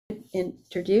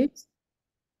introduce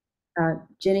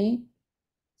Ginny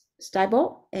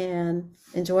Stibolt and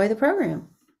enjoy the program.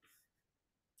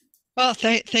 Well,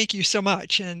 thank you so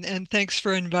much, and thanks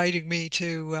for inviting me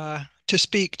to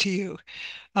speak to you.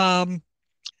 Um,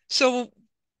 so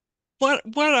what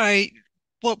I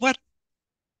what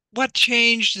what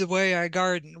changed the way I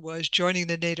garden was joining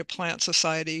the Native Plant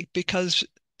Society because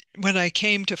when I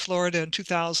came to Florida in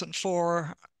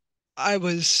 2004, I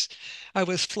was I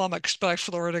was flummoxed by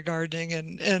Florida gardening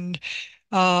and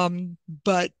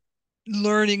but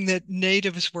learning that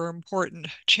natives were important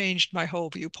changed my whole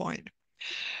viewpoint.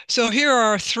 So here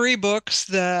are three books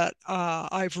that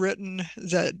I've written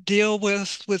that deal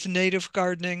with native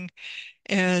gardening,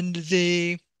 and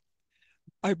the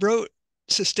I wrote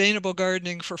Sustainable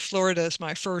Gardening for Florida as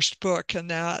my first book, and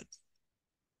that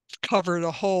covered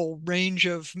a whole range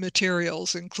of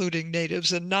materials, including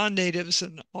natives and non-natives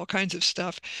and all kinds of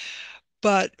stuff.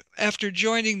 But after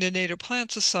joining the Native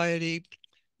Plant Society,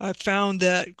 I found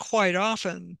that quite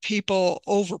often people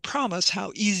overpromise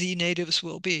how easy natives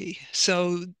will be.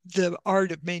 So the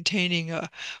art of maintaining a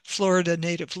Florida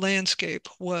native landscape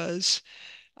was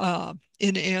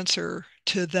in answer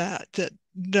to that, that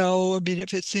no, I mean,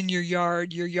 if it's in your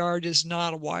yard is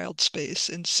not a wild space.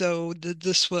 And so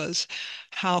this was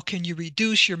how can you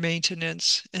reduce your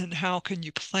maintenance and how can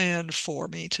you plan for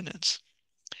maintenance?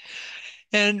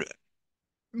 And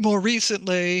more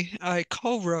recently, I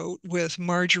co-wrote with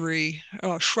Marjorie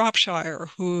Shropshire,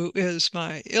 who is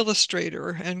my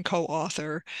illustrator and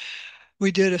co-author.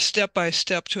 We did a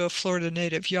step-by-step to a Florida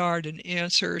native yard in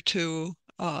answer to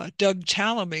Doug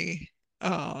Tallamy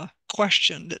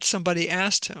question that somebody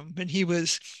asked him, and he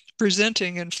was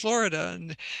presenting in Florida,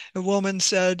 and a woman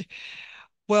said,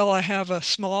 "Well, I have a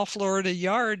small Florida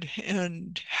yard,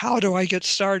 and how do I get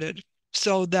started?"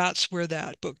 So that's where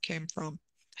that book came from.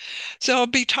 So I'll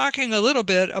be talking a little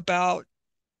bit about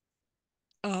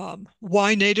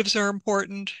why natives are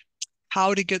important,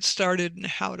 how to get started, and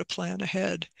how to plan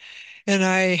ahead. And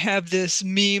I have this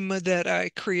meme that I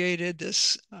created,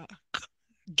 this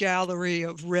gallery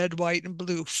of red, white, and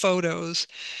blue photos,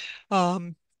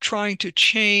 trying to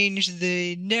change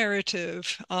the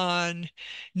narrative on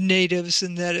natives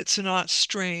and that it's not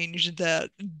strange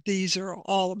that these are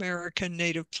all American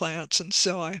native plants. And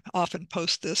so I often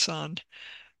post this on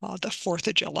the 4th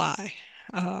of July,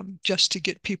 just to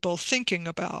get people thinking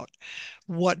about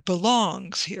what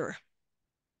belongs here.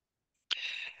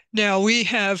 Now, we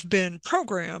have been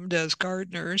programmed as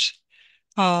gardeners.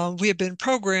 We have been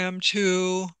programmed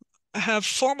to have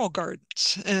formal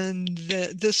gardens, and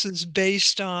this is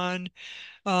based on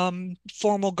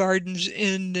formal gardens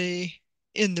in the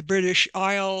British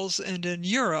Isles and in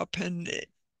Europe. And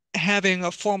having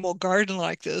a formal garden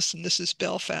like this, and this is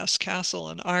Belfast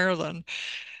Castle in Ireland,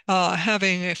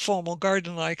 having a formal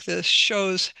garden like this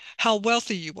shows how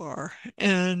wealthy you are.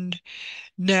 And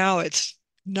now it's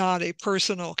not a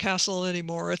personal castle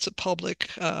anymore, it's a public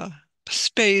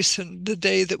space. And the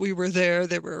day that we were there,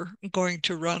 they were going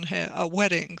to run a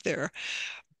wedding there.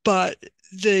 But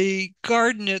the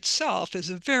garden itself is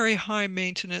a very high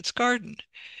maintenance garden.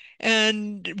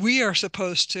 And we are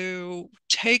supposed to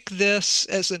take this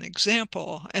as an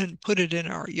example and put it in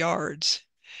our yards.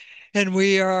 And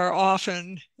we are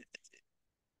often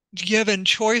given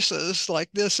choices like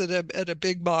this at a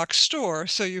big box store.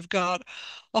 So you've got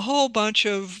a whole bunch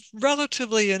of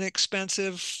relatively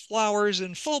inexpensive flowers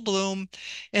in full bloom,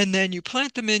 and then you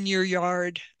plant them in your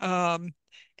yard. And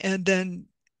then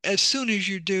as soon as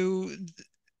you do,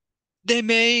 they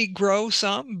may grow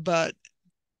some, but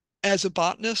as a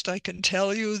botanist, I can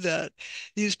tell you that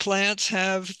these plants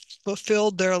have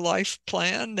fulfilled their life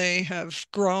plan. They have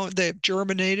grown, they have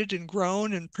germinated and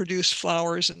grown and produced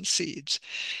flowers and seeds.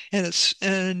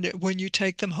 And when you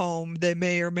take them home, they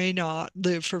may or may not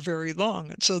live for very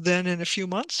long. And so then in a few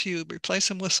months you replace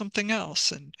them with something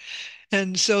else.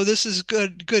 And so this is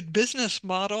good business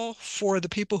model for the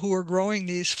people who are growing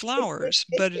these flowers,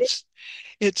 but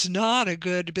it's not a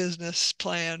good business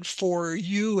plan for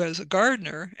you as a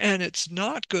gardener, and it's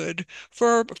not good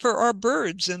for our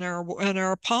birds and our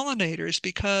pollinators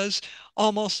because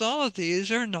almost all of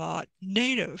these are not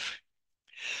native.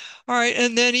 All right,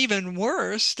 and then even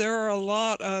worse, there are a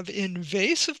lot of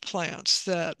invasive plants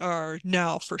that are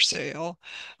now for sale,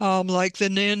 like the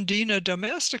Nandina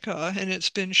domestica, and it's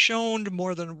been shown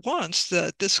more than once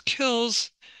that this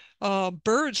kills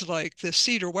birds like the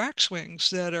cedar waxwings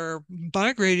that are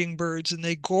migrating birds, and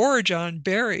they gorge on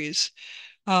berries.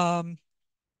 Um,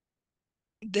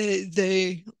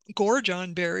 they gorge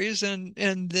on berries, and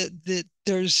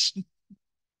there's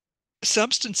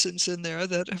substances in there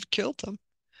that have killed them.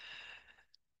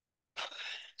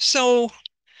 So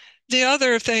The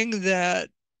other thing that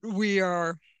we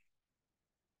are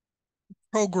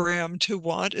programmed to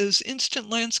want is instant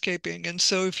landscaping. And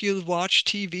so if you watch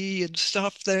TV and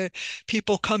stuff, the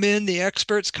people come in, the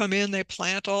experts come in, they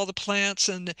plant all the plants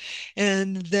and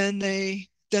then they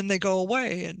go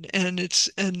away and it's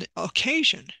an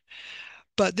occasion.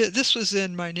 But this was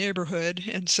in my neighborhood,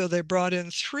 and so they brought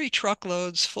in 3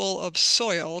 truckloads full of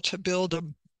soil to build a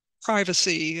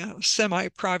semi-privacy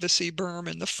berm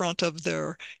in the front of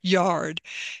their yard.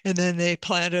 And then they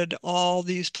planted all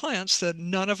these plants that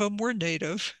none of them were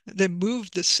native. They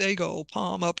moved the sago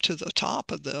palm up to the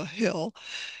top of the hill,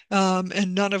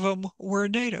 and none of them were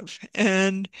native.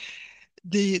 And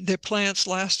the plants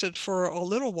lasted for a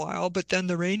little while, but then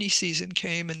the rainy season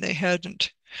came and they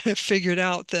hadn't figured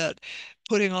out that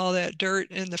putting all that dirt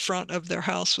in the front of their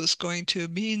house was going to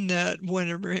mean that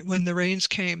when the rains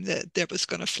came, that was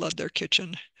going to flood their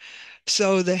kitchen.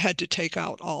 So they had to take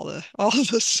out all the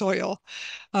soil.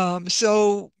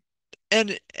 So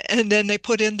and and then they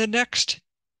put in the next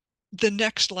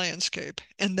landscape,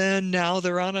 and then now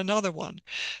they're on another one.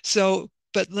 So,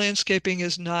 but landscaping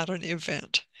is not an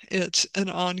event. It's an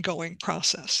ongoing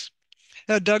process.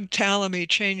 Doug Tallamy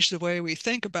changed the way we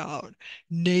think about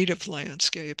native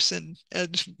landscapes. And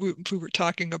as we were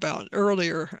talking about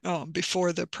earlier,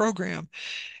 before the program,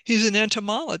 he's an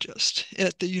entomologist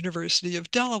at the University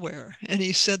of Delaware, and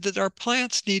he said that our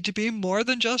plants need to be more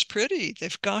than just pretty.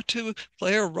 They've got to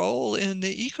play a role in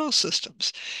the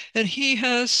ecosystems. And he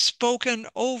has spoken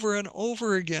over and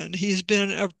over again. He's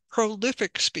been a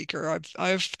prolific speaker.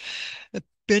 I've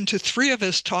been to 3 of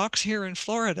his talks here in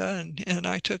Florida, and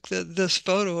I took this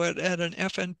photo at an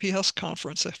FNPS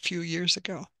conference a few years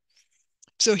ago.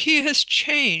 So he has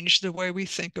changed the way we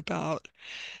think about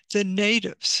the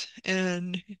natives.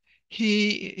 And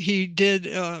he did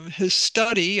his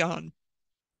study on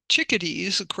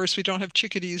chickadees. Of course, we don't have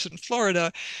chickadees in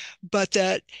Florida, but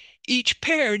that each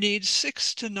pair needs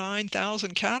 6 to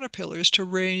 9,000 caterpillars to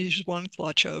raise one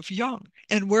clutch of young.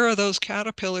 And where are those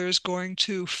caterpillars going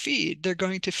to feed? They're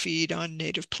going to feed on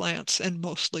native plants and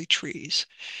mostly trees.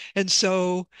 And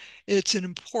so it's an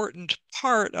important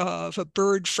part of a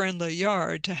bird-friendly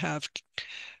yard to have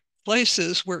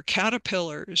places where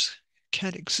caterpillars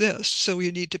can exist. So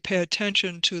we need to pay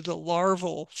attention to the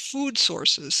larval food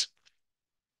sources.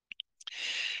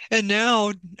 And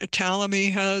now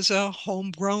Tuolumne has a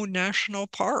homegrown national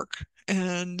park.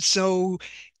 And so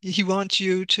he wants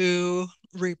you to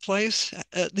replace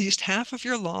at least half of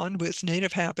your lawn with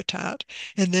native habitat,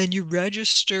 and then you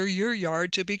register your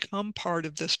yard to become part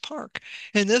of this park.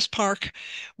 And this park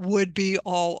would be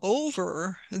all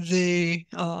over the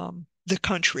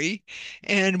country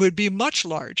and would be much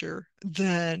larger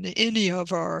than any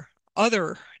of our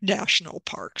other national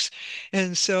parks.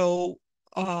 And so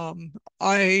I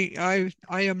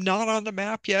am not on the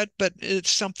map yet, but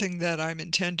it's something that I'm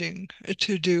intending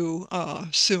to do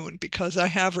soon, because I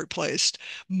have replaced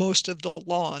most of the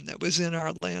lawn that was in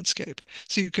our landscape.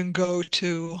 So you can go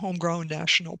to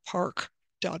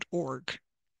homegrownnationalpark.org.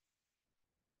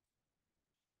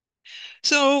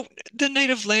 So the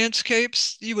native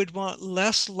landscapes, you would want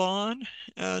less lawn,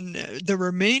 and the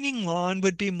remaining lawn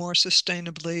would be more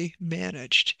sustainably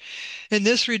managed. And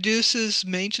this reduces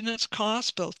maintenance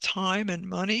costs, both time and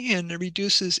money, and it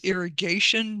reduces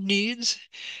irrigation needs.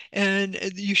 And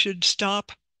you should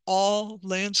stop all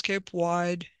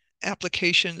landscape-wide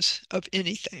applications of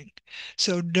anything.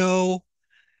 So no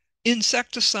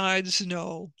insecticides,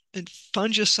 no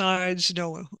fungicides,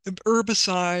 no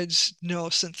herbicides, no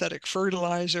synthetic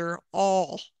fertilizer,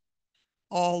 all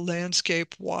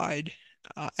landscape-wide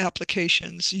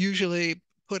applications, usually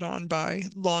put on by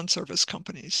lawn service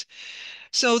companies.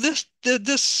 So this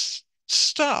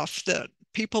stuff that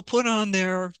people put on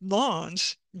their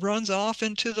lawns runs off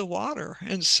into the water,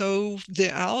 and so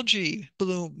the algae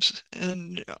blooms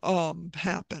and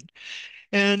happen.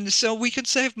 And so we can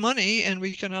save money, and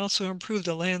we can also improve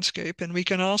the landscape, and we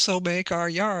can also make our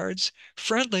yards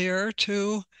friendlier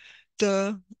to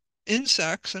the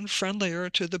insects and friendlier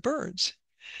to the birds.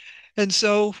 And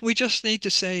so we just need to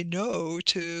say no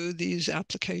to these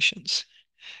applications,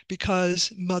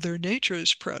 because Mother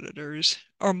Nature's predators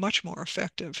are much more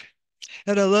effective.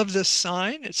 And I love this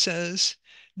sign. It says,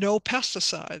 "No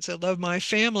pesticides. I love my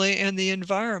family and the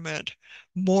environment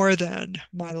more than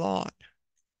my lawn."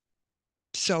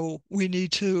 So we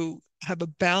need to have a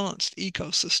balanced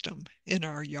ecosystem in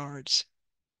our yards.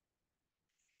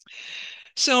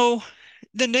 So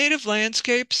the native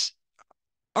landscapes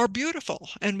are beautiful,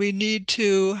 and we need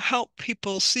to help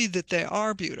people see that they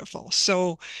are beautiful.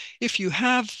 So if you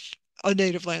have a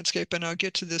native landscape, and I'll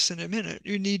get to this in a minute.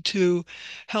 You need to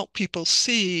help people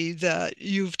see that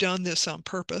you've done this on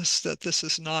purpose, that this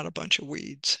is not a bunch of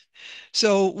weeds.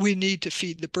 So we need to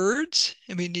feed the birds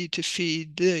and we need to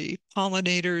feed the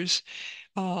pollinators,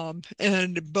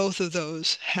 and both of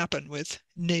those happen with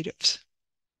natives.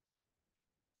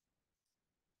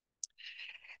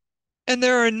 And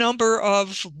there are a number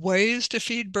of ways to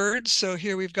feed birds. So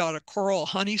here we've got a coral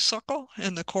honeysuckle,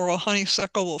 and the coral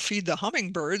honeysuckle will feed the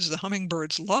hummingbirds. The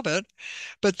hummingbirds love it.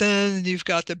 But then you've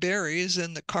got the berries,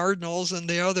 and the cardinals and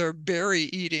the other berry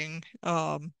eating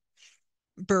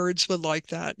birds would like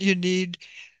that. You need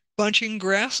bunching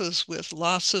grasses with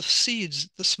lots of seeds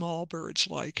the small birds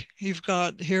like. You've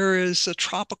got here is a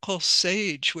tropical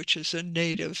sage, which is a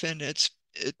native, and it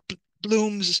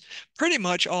blooms pretty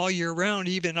much all year round,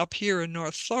 even up here in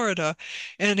North Florida.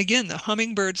 And again, the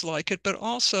hummingbirds like it, but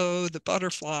also the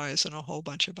butterflies and a whole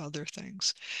bunch of other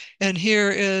things. And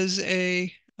here is the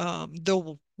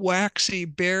waxy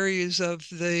berries of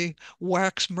the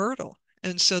wax myrtle.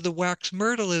 And so the wax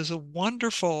myrtle is a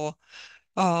wonderful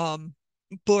um,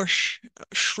 bush,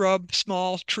 shrub,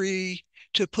 small tree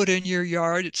to put in your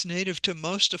yard. It's native to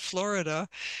most of Florida.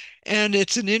 And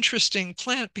it's an interesting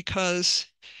plant because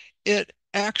it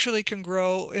actually can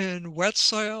grow in wet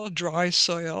soil, dry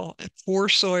soil, poor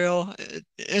soil.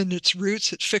 In its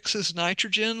roots, it fixes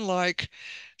nitrogen like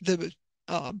the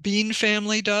bean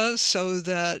family does, so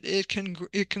that it can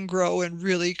grow in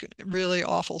really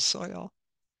awful soil.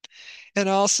 And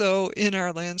also in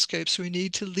our landscapes, we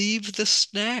need to leave the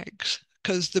snags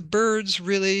because the birds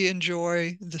really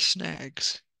enjoy the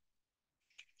snags.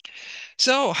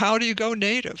 So how do you go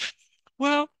native?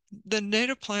 Well, the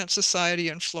Native Plant Society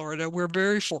in Florida, we're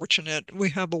very fortunate. We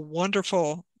have a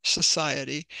wonderful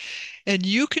society, and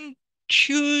you can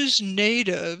choose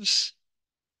natives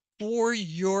for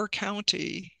your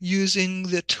county using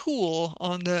the tool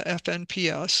on the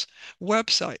FNPS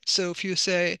website. So if you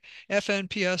say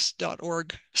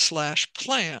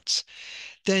fnps.org/plants,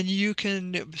 then you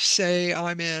can say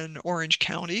I'm in Orange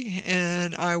County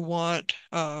and I want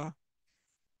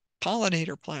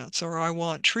pollinator plants or I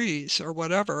want trees or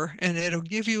whatever, and it'll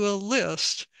give you a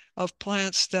list of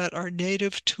plants that are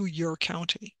native to your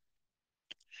county.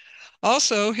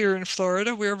 Also, here in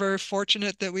Florida, we're very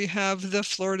fortunate that we have the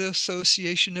Florida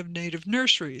Association of Native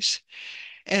Nurseries.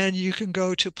 And you can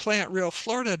go to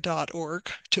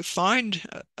plantrealflorida.org to find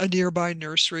a nearby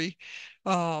nursery,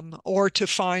 or to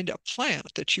find a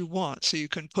plant that you want. So you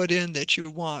can put in that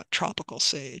you want tropical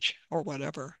sage or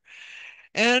whatever.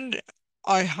 And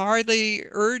I highly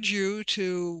urge you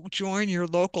to join your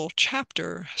local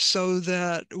chapter so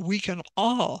that we can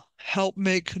all help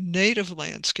make native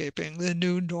landscaping the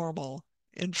new normal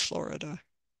in Florida.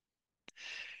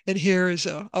 And here is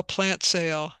a plant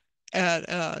sale at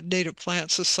a Native Plant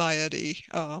Society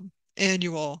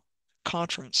annual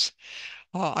conference.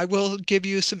 I will give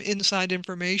you some inside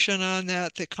information on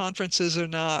that. The conferences are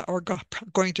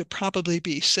going to probably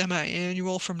be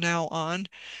semi-annual from now on.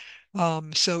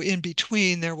 So in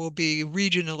between, there will be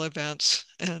regional events,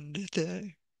 and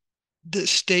the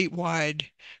statewide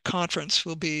conference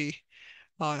will be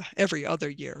every other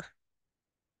year.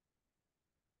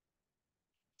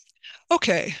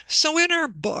 Okay, so in our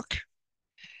book,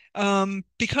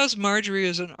 because Marjorie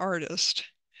is an artist,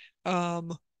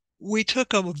 um, we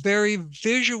took a very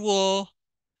visual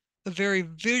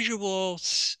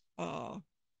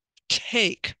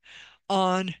take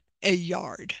on a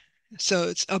yard. So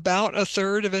it's about a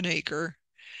third of an acre,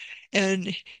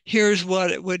 and here's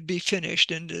what it would be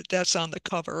finished, and that's on the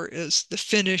cover is the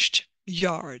finished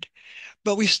yard.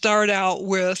 But we start out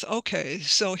with, okay,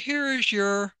 so here is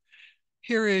your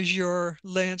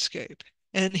landscape.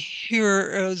 And here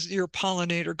is your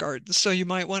pollinator gardens. So you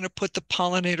might want to put the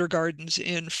pollinator gardens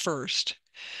in first.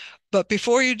 But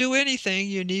before you do anything,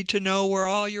 you need to know where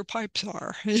all your pipes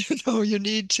are. You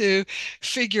need to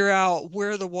figure out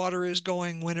where the water is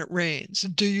going when it rains.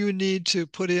 Do you need to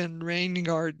put in rain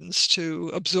gardens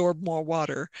to absorb more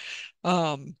water,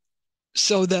 um,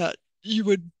 so that you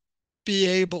would be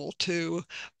able to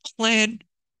plan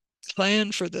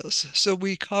plan for this? So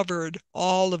we covered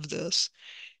all of this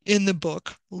in the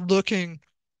book, looking,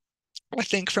 I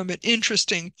think, from an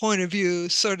interesting point of view,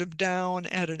 sort of down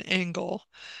at an angle,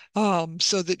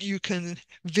 so that you can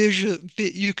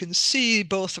see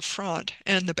both the front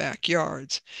and the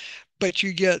backyards, but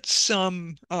you get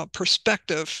some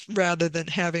perspective rather than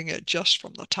having it just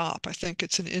from the top. I think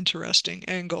it's an interesting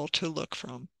angle to look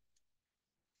from.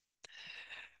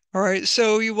 All right,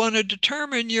 so you want to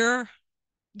determine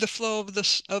the flow of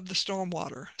the storm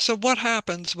water. So what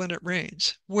happens when it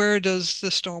rains? Where does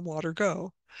the storm water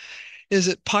go? Is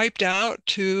it piped out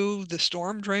to the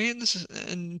storm drains?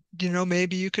 And,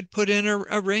 maybe you could put in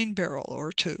a rain barrel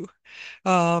or two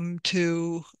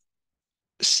to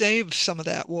save some of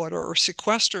that water or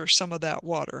sequester some of that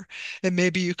water. And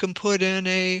maybe you can put in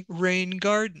a rain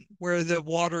garden where the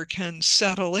water can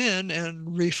settle in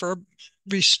and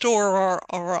restore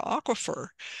our aquifer.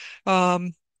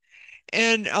 Um,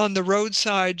 and on the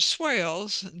roadside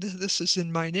swales, this is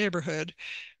in my neighborhood,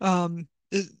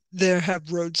 there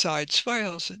have roadside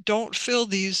swales. Don't fill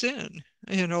these in.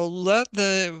 Let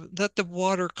the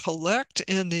water collect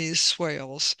in these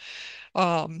swales.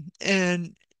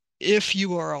 And if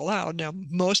you are allowed, now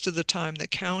most of the time the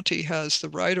county has the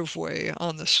right of way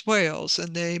on the swales,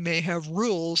 and they may have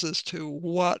rules as to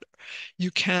what you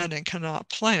can and cannot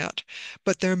plant,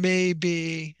 but there may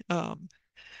be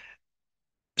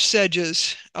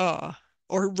sedges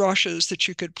or rushes that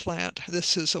you could plant.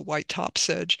 This is a white top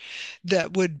sedge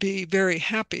that would be very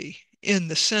happy in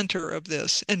the center of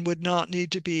this and would not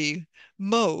need to be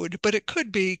mowed, but it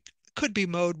could be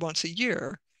mowed once a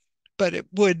year, but it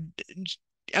would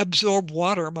absorb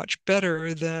water much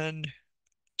better than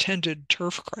tended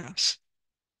turf grass.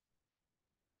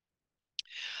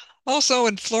 Also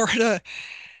in Florida,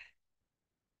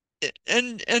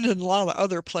 and in a lot of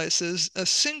other places, a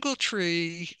single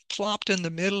tree plopped in the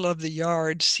middle of the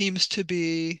yard seems to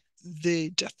be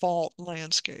the default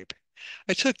landscape.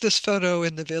 I took this photo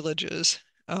in the Villages,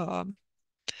 um,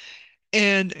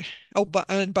 and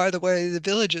and by the way, the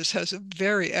Villages has a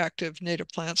very active Native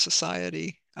Plant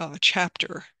Society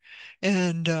chapter,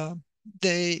 and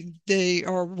they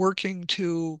are working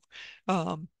to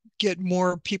um, get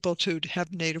more people to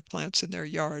have native plants in their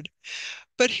yard.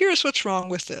 But here's what's wrong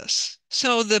with this.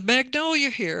 So the magnolia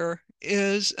here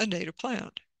is a native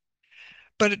plant,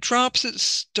 but it drops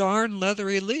its darn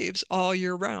leathery leaves all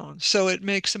year round, so it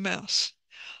makes a mess.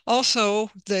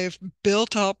 Also, they've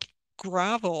built up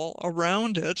gravel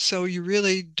around it, so you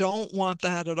really don't want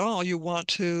that at all. You want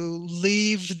to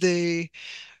leave the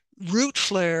root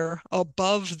flare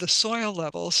above the soil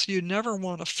level, so you never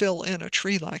want to fill in a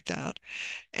tree like that.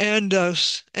 And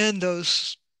those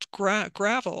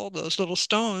gravel, those little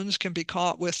stones can be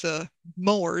caught with the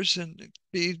mowers and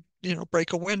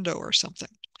break a window or something.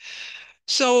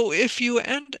 So if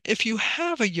you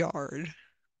have a yard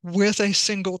with a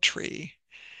single tree,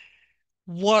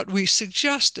 what we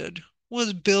suggested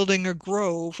was building a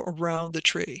grove around the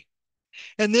tree.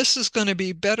 And this is going to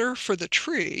be better for the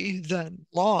tree than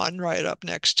lawn right up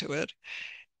next to it.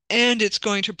 And it's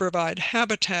going to provide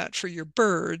habitat for your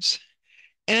birds,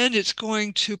 and it's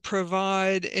going to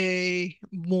provide a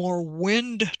more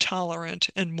wind tolerant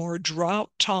and more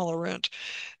drought tolerant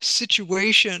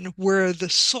situation where the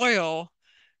soil,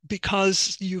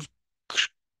 because you've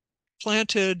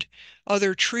planted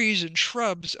other trees and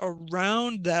shrubs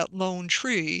around that lone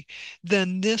tree,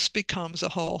 then this becomes a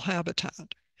whole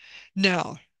habitat.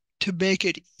 Now, to make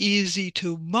it easy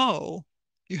to mow,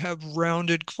 you have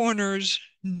rounded corners,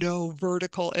 no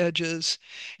vertical edges,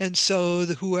 and so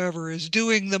whoever is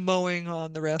doing the mowing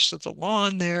on the rest of the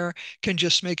lawn there can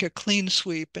just make a clean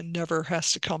sweep and never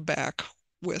has to come back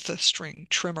with a string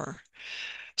trimmer.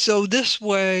 So this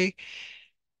way,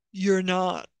 you're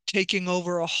not taking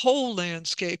over a whole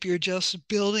landscape, you're just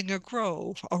building a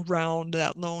grove around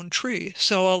that lone tree.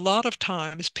 So a lot of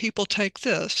times people take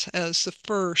this as the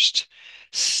first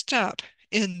step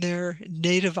in their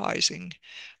nativizing,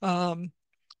 um,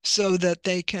 so that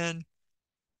they can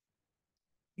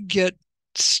get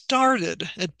started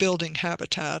at building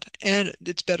habitat, and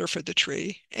it's better for the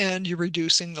tree, and you're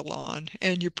reducing the lawn,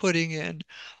 and you're putting in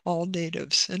all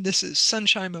natives. And this is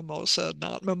sunshine mimosa,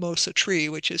 not mimosa tree,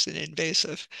 which is an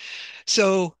invasive.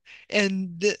 So,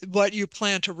 and what you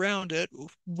plant around it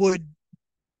would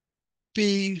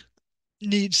be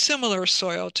need similar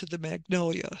soil to the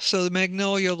magnolia. So the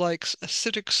magnolia likes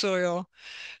acidic soil.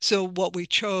 So what we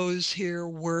chose here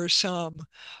were some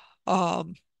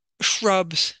um,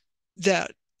 shrubs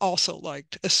that also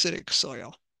liked acidic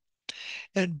soil.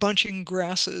 And bunching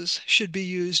grasses should be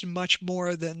used much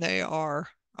more than they are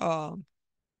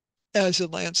as a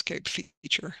landscape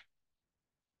feature.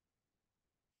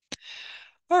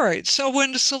 All right, so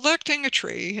when selecting a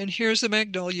tree, and here's the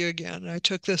magnolia again, I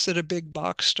took this at a big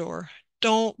box store.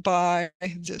 Don't buy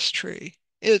this tree.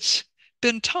 It's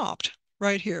been topped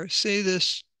right here. See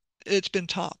this? It's been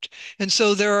topped. And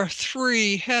so there are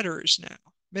three headers now,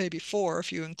 maybe four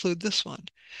if you include this one.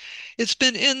 It's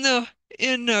been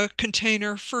in a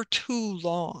container for too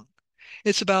long.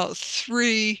 It's about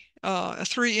 3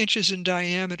 inches in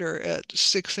diameter at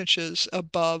 6 inches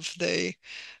above the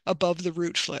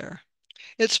root flare.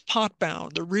 It's pot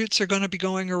bound. The roots are going to be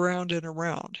going around and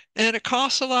around, and it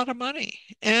costs a lot of money.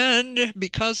 And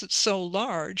because it's so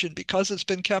large and because it's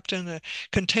been kept in a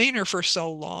container for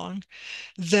so long,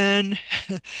 then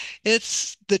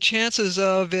it's the chances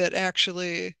of it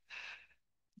actually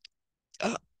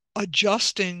uh,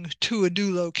 adjusting to a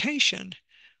new location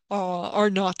are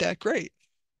not that great.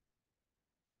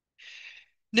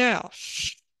 Now,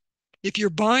 if you're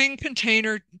buying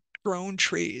container grown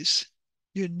trees,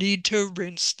 you need to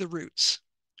rinse the roots.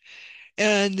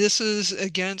 And this is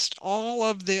against all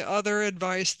of the other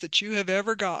advice that you have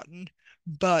ever gotten,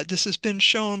 but this has been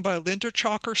shown by Linda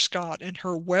Chalker Scott, and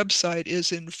her website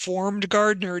is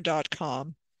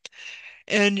informedgardener.com.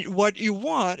 And what you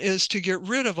want is to get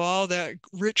rid of all that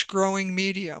rich growing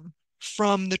medium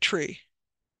from the tree,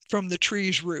 from the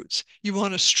tree's roots. You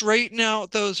want to straighten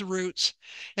out those roots,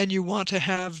 and you want to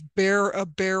have a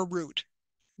bare root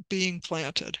being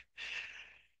planted,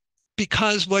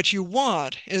 because what you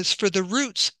want is for the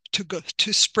roots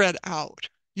to spread out.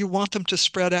 You want them to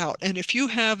spread out. And if you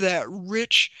have that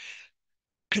rich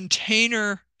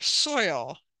container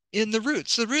soil in the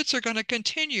roots are going to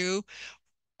continue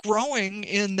growing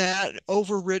in that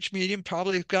over-rich medium.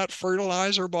 Probably got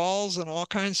fertilizer balls and all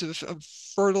kinds of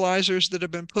fertilizers that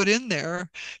have been put in there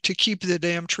to keep the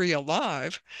damn tree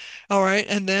alive. All right,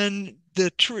 and then the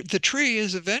tree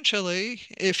is eventually,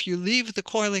 if you leave the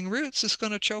coiling roots, it's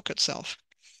going to choke itself.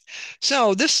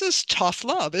 So this is tough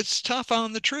love. It's tough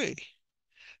on the tree.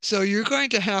 So you're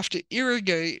going to have to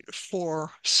irrigate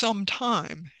for some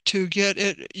time to get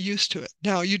it used to it.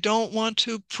 Now, you don't want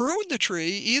to prune the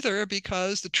tree either,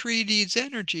 because the tree needs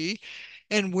energy.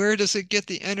 And where does it get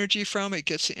the energy from? It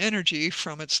gets the energy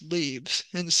from its leaves.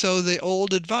 And so the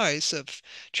old advice of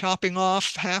chopping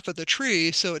off half of the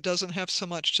tree so it doesn't have so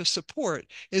much to support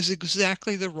is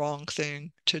exactly the wrong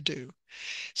thing to do.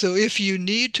 So if you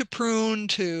need to prune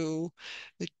to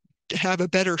have a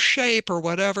better shape or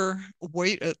whatever,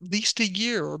 wait at least a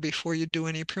year before you do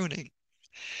any pruning.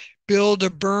 Build a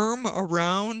berm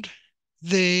around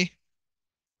the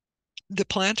the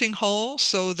planting hole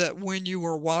so that when you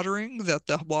are watering, that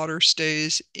the water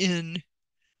stays in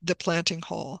the planting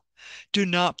hole. Do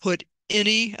not put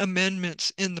any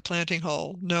amendments in the planting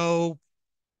hole. No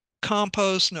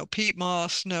compost, no peat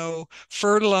moss, no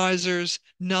fertilizers,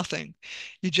 nothing.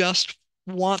 You just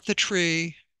want the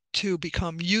tree to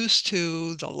become used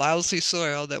to the lousy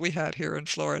soil that we have here in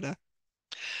Florida.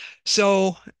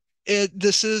 So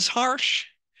this is harsh,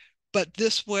 but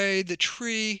this way the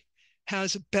tree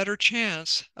has a better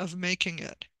chance of making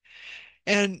it.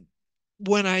 And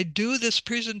when I do this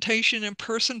presentation in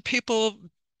person, people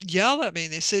yell at me.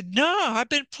 They said, "No, I've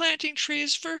been planting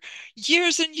trees for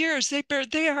years and years.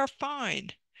 They are fine."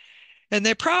 And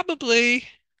they probably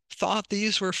thought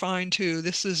these were fine too.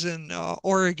 This is in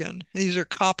Oregon. These are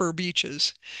copper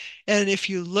beeches. And if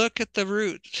you look at the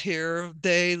roots here,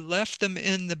 they left them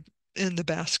in the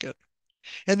basket.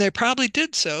 And they probably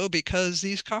did so because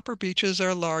these copper beeches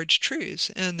are large trees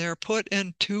and they're put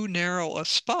in too narrow a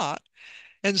spot.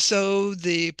 And so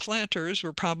the planters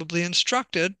were probably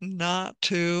instructed not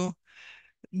to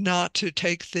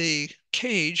take the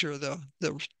cage or the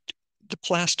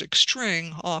plastic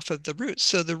string off of the roots.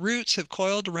 So the roots have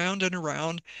coiled around and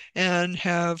around and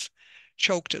have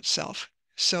choked itself.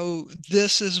 So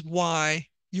this is why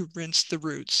you rinse the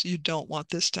roots. You don't want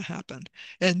this to happen.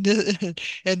 And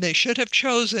and they should have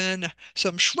chosen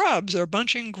some shrubs or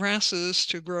bunching grasses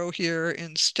to grow here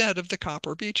instead of the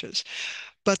copper beeches.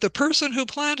 But the person who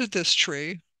planted this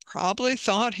tree probably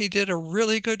thought he did a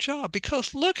really good job,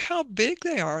 because look how big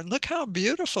they are and look how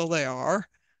beautiful they are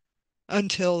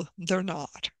until they're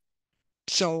not.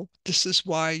 So this is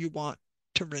why you want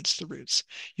to rinse the roots.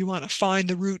 You want to find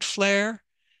the root flare,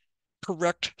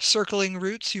 correct circling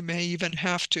roots. You may even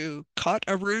have to cut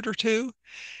a root or two,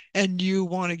 and you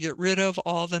want to get rid of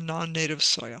all the non-native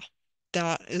soil.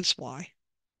 That is why.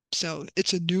 So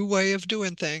it's a new way of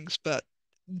doing things, but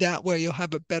that way you'll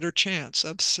have a better chance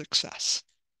of success.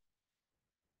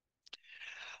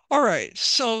 All right,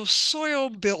 so soil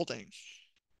building.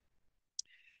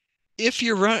 If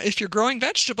you're growing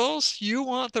vegetables, you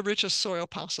want the richest soil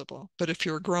possible. But if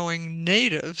you're growing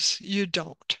natives, you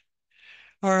don't.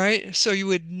 All right, so you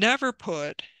would never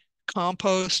put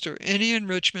compost or any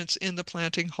enrichments in the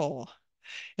planting hole.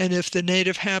 And if the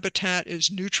native habitat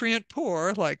is nutrient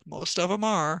poor, like most of them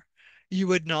are, you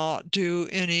would not do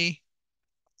any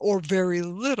or very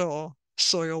little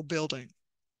soil building.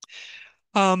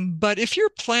 But if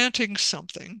you're planting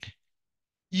something,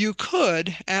 you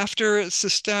could, after it's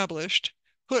established,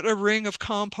 put a ring of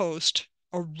compost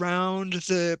around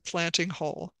the planting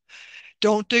hole.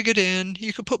 Don't dig it in.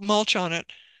 You could put mulch on it,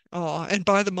 And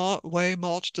by the way,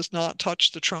 mulch does not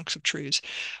touch the trunks of trees.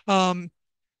 Um,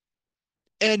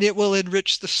 and it will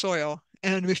enrich the soil.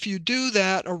 And if you do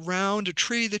that around a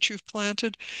tree that you've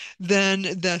planted, then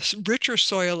the richer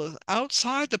soil is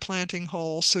outside the planting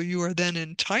hole. So you are then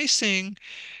enticing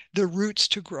the roots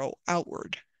to grow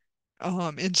outward,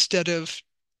 instead of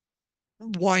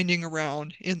winding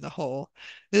around in the hole.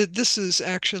 This is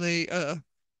actually a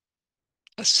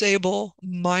sable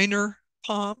minor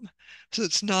palm. So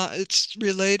it's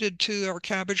related to our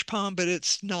cabbage palm, but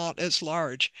it's not as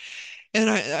large. And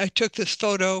I took this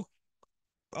photo,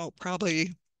 oh,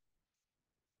 probably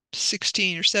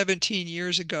 16 or 17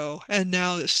 years ago, and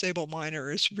now this sable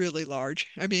miner is really large.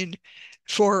 I mean,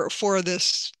 for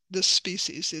this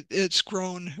species, it's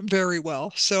grown very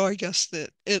well. So I guess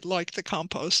that it liked the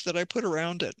compost that I put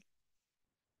around it.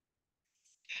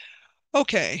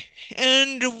 Okay,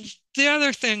 and the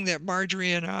other thing that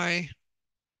Marjorie and I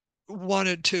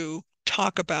wanted to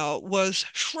talk about was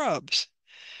shrubs,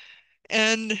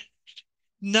 and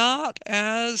not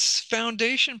as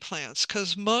foundation plants,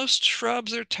 because most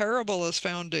shrubs are terrible as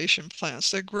foundation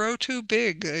plants. They grow too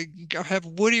big. They have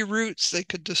woody roots. They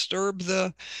could disturb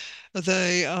the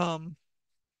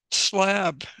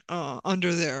slab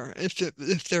under there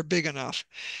if they're big enough.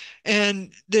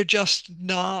 And they're just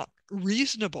not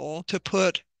reasonable to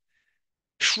put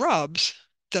shrubs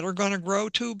that are going to grow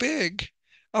too big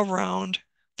around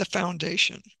the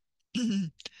foundation.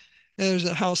 There's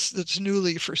a house that's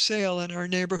newly for sale in our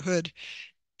neighborhood,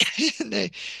 and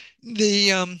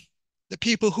the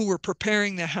people who were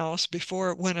preparing the house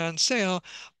before it went on sale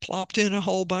plopped in a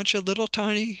whole bunch of little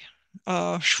tiny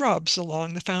shrubs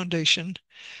along the foundation,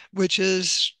 which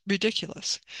is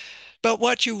ridiculous. But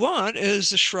what you want is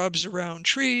the shrubs around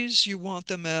trees. You want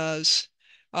them as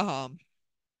um,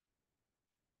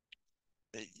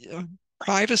 uh,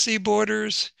 privacy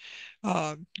borders.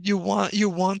 You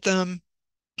want them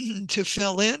to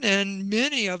fill in, and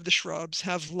many of the shrubs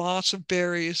have lots of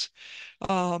berries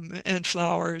and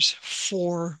flowers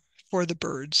for the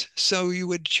birds. So you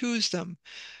would choose them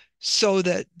so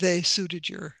that they suited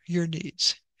your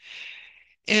needs.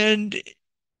 And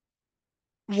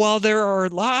while there are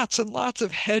lots and lots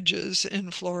of hedges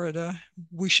in Florida,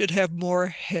 we should have more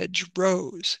hedge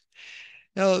rows.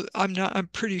 Now, I'm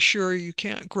pretty sure you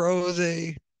can't grow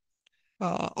the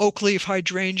oak leaf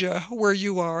hydrangea where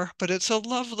you are, but it's a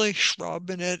lovely shrub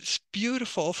and it's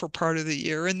beautiful for part of the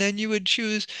year. And then you would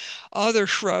choose other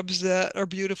shrubs that are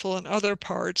beautiful in other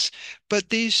parts, but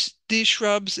these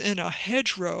shrubs in a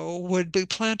hedgerow would be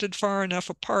planted far enough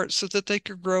apart so that they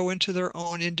could grow into their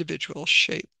own individual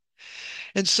shape.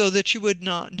 And so that you would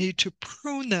not need to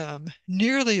prune them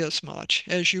nearly as much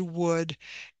as you would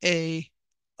a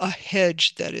a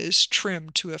hedge that is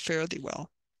trimmed to a fairly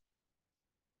well.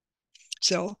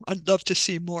 So I'd love to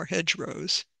see more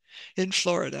hedgerows in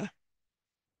Florida.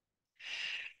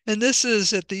 And this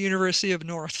is at the University of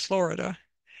North Florida.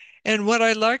 And what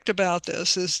I liked about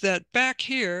this is that back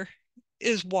here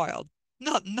is wild.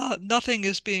 Nothing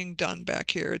is being done back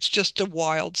here. It's just a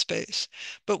wild space.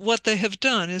 But what they have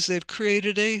done is they've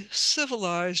created a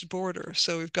civilized border.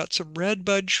 So we've got some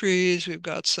redbud trees, we've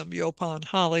got some yopon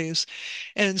hollies.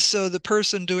 And so the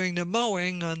person doing the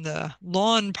mowing on the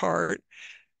lawn part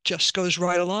just goes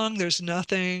right along. There's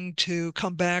nothing to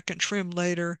come back and trim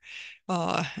later.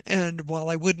 And while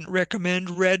I wouldn't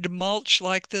recommend red mulch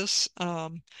like this,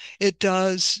 it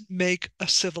does make a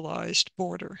civilized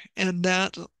border. And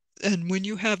when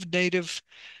you have native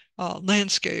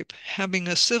landscape, having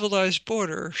a civilized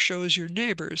border shows your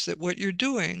neighbors that what you're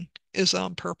doing is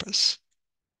on purpose.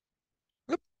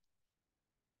 Whoop,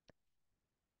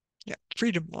 yeah,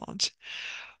 freedom lawns.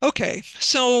 Okay,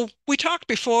 so I talked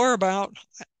before about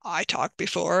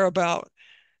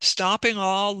stopping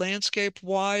all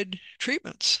landscape-wide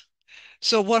treatments.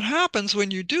 So what happens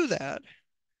when you do that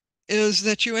is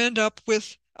that you end up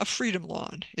with a freedom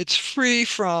lawn. It's free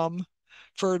from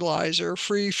fertilizer,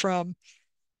 free from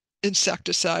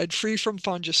insecticide, free from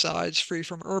fungicides, free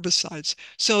from herbicides.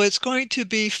 So it's going to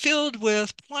be filled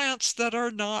with plants that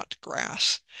are not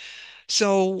grass.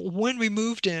 So when we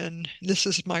moved in, this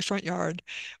is my front yard.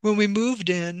 When we moved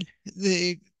in,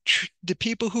 the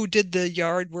people who did the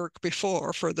yard work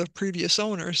before for the previous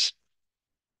owners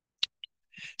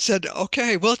said,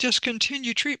 "Okay, we'll just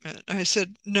continue treatment." I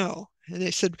said, "No." And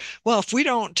they said, "Well, if we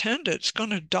don't tend it, it's going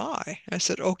to die." I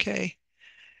said, "Okay."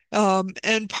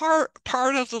 And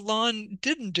part of the lawn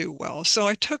didn't do well. So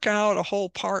I took out a whole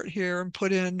part here and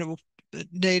put in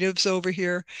natives over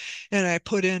here, and I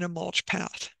put in a mulch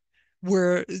path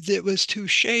where it was too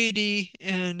shady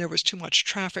and there was too much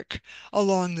traffic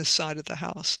along the side of the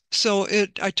house. So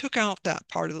I took out that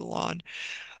part of the lawn.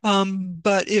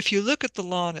 But if you look at the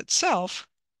lawn itself,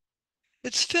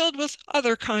 it's filled with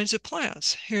other kinds of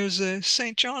plants. Here's a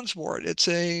St. John's wort. It's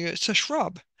a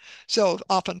shrub. So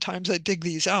oftentimes I dig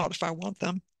these out if I want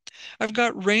them. I've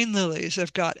got rain lilies,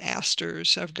 I've got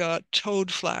asters, I've got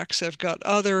toadflax, I've got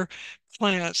other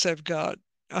plants, I've got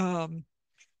um,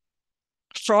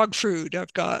 frog fruit,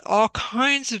 I've got all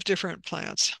kinds of different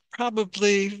plants,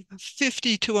 probably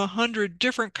 50 to 100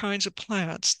 different kinds of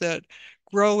plants that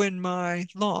grow in my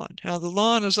lawn. Now, the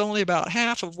lawn is only about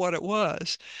half of what it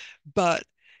was, but,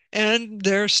 and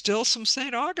there's still some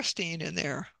St. Augustine in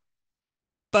there,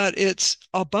 but it's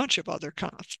a bunch of other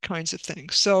kinds of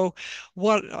things. So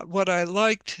what I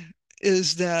liked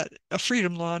is that a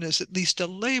freedom lawn is at least a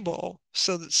label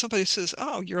so that somebody says,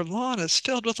 "Oh, your lawn is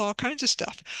filled with all kinds of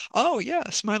stuff." Oh,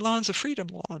 yes, my lawn's a freedom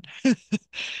lawn.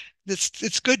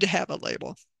 It's good to have a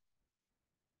label.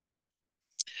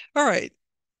 All right.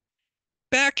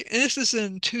 This is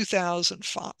in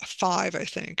 2005, I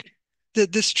think.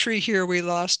 That this tree here we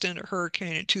lost in a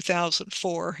hurricane in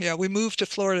 2004. Yeah, we moved to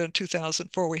Florida in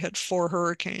 2004. We had four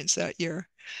hurricanes that year.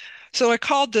 So I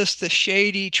called this the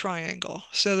shady triangle.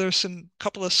 So there's some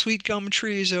couple of sweet gum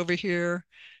trees over here.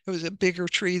 It was a bigger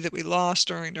tree that we lost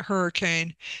during the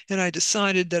hurricane, and I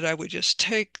decided that I would just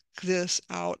take this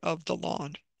out of the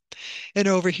lawn. And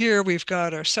over here we've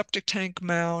got our septic tank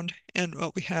mound, and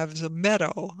what we have is a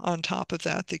meadow on top of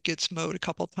that that gets mowed a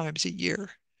couple times a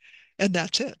year, and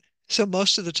that's it. So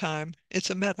most of the time it's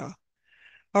a meadow.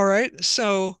 All right,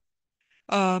 so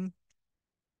um,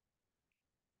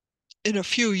 in a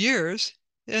few years,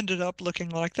 it ended up looking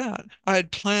like that. I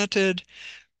had planted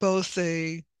both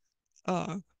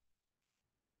uh,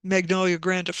 Magnolia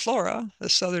grandiflora, a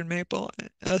southern maple,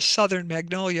 a southern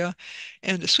magnolia,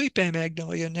 and a sweet bay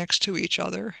magnolia next to each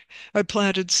other. I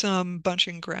planted some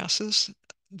bunching grasses.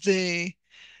 The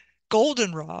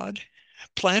goldenrod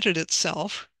planted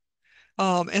itself.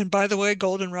 And by the way,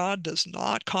 goldenrod does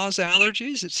not cause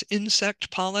allergies. It's insect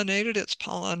pollinated. Its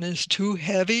pollen is too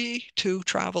heavy to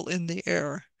travel in the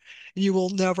air. You will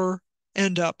never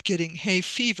end up getting hay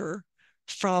fever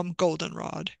from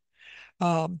goldenrod.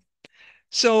 Um,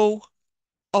 so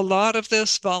a lot of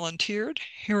this volunteered.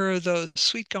 Here are those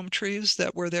sweet gum trees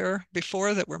that were there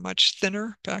before that were much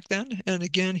thinner back then. And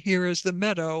again, here is the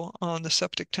meadow on the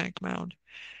septic tank mound.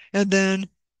 And then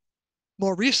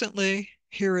more recently,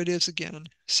 here it is again.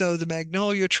 So the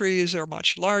magnolia trees are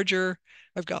much larger.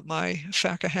 I've got my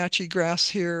Fakahatchee grass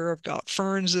here. I've got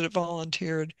ferns that have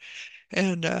volunteered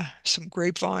and some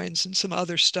grapevines and some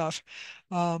other stuff.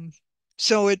 Um,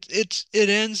 so it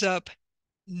ends up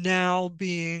now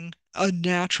being a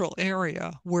natural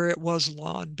area where it was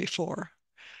lawn before.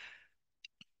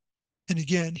 And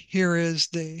again, here is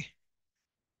the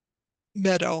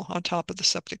meadow on top of the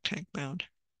septic tank mound.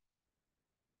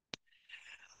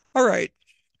 All right.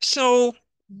 So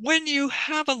when you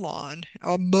have a lawn,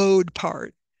 a mowed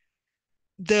part,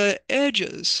 the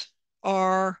edges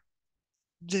are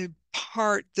the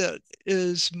part that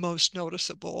is most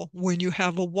noticeable when you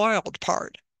have a wild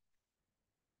part.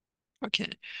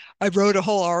 Okay. I wrote a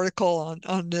whole article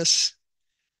on this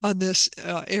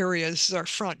area. This is our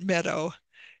front meadow,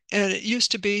 and it used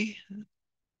to be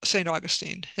St.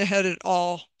 Augustine. It had it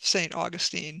all St.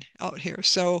 Augustine out here.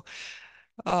 So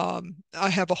I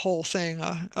have a whole thing,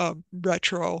 a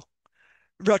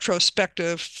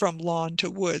retrospective from lawn to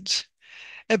woods.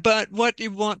 But what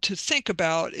you want to think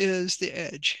about is the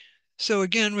edge. So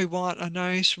again, we want a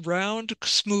nice round,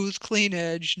 smooth, clean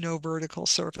edge, no vertical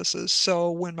surfaces.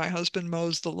 So when my husband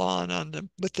mows the lawn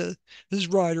with his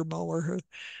rider mower,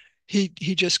 he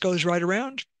just goes right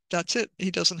around. That's it.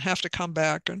 He doesn't have to come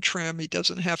back and trim. He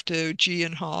doesn't have to gee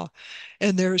and haw.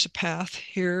 And there's a path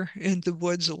here in the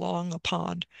woods along a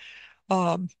pond.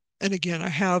 Um, and again, I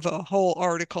have a whole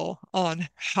article on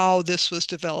how this was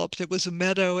developed. It was a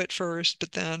meadow at first,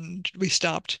 but then we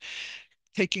stopped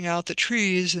taking out the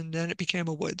trees and then it became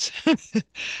a woods.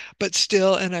 But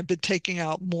still, and I've been taking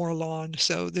out more lawn.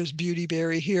 So there's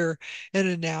beautyberry here. And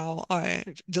then now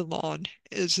the lawn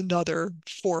is another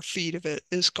 4 feet of it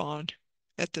is gone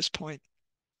at this point.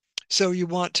 So you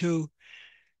want to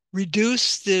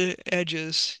reduce the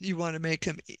edges. You want to make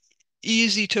them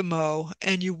easy to mow,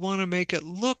 and you want to make it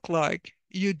look like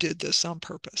you did this on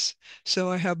purpose.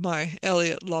 So I have my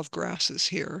Elliott Love grasses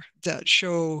here that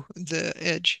show the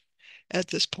edge at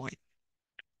this point.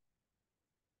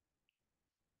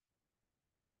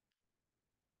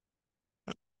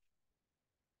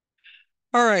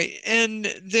 All right, and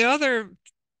the other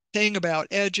thing about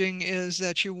edging is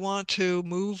that you want to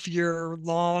move your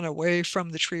lawn away from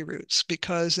the tree roots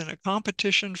because in a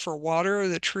competition for water,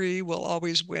 the tree will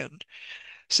always win.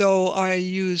 So I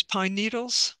use pine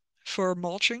needles for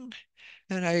mulching,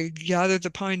 and I gather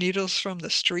the pine needles from the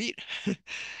street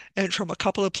and from a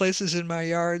couple of places in my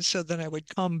yard. So then I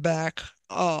would come back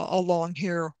along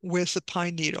here with the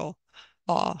pine needle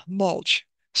mulch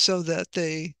so that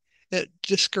it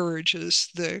discourages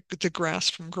the grass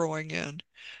from growing in.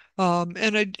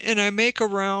 And I make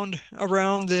around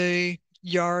the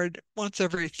yard once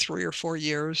every 3 or 4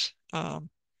 years.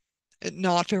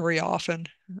 Not very often,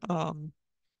 um,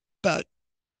 but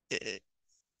eh,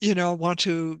 want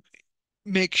to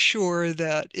make sure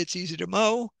that it's easy to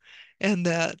mow and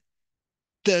that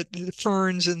the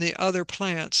ferns and the other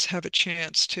plants have a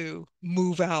chance to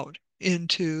move out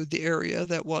into the area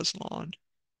that was lawn.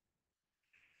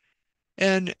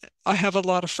 And I have a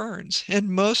lot of ferns, and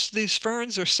most of these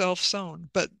ferns are self-sown,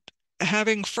 but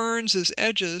having ferns as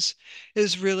edges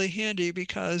is really handy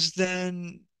because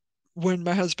then when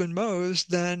my husband mows,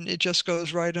 then it just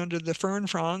goes right under the fern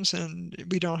fronds and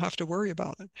we don't have to worry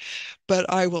about it. But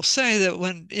I will say that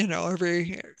when,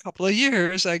 every couple of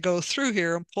years I go through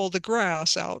here and pull the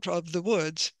grass out of the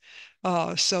woods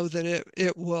so that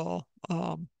it will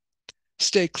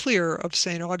stay clear of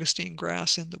St. Augustine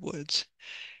grass in the woods.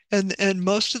 And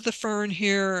most of the ferns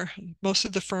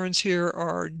here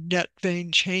are net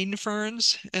vein chain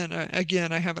ferns. And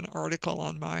again, I have an article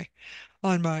on my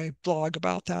blog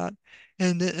about that.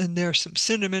 And there's some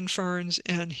cinnamon ferns,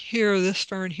 and this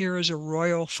fern here is a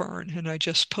royal fern, and I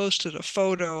just posted a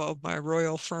photo of my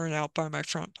royal fern out by my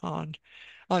front pond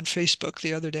on Facebook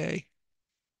the other day.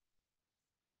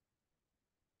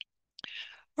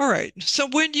 All right, so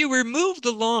when you remove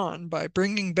the lawn by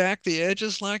bringing back the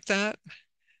edges like that,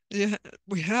 yeah,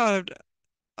 we had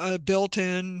a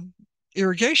built-in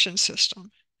irrigation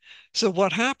system. So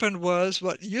what happened was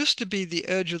what used to be the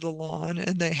edge of the lawn,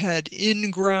 and they had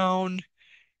in-ground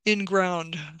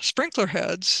sprinkler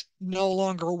heads no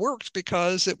longer worked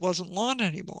because it wasn't lawn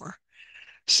anymore.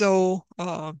 So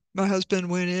my husband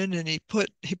went in and he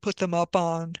put them up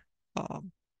on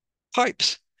um,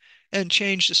 pipes and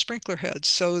changed the sprinkler heads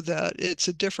so that it's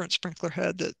a different sprinkler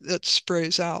head that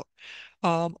sprays out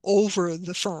over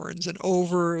the ferns and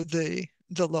over the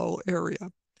low area.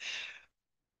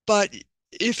 But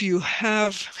if you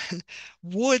have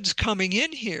woods coming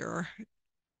in here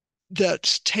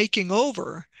that's taking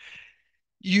over,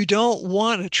 you don't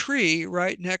want a tree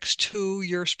right next to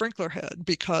your sprinkler head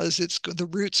because the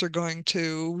roots are going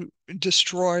to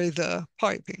destroy the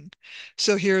piping.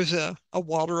 So here's a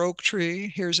water oak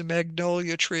tree, here's a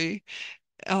magnolia tree,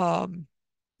 um,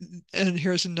 and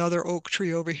here's another oak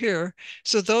tree over here.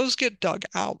 So those get dug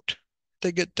out.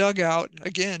 They get dug out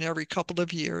again every couple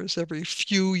of years, every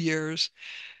few years,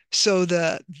 so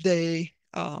that they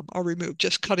are removed.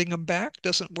 Just cutting them back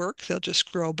doesn't work. They'll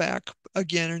just grow back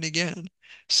again and again.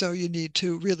 So you need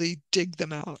to really dig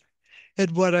them out.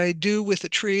 And what I do with a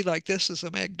tree like this is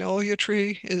a magnolia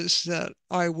tree is that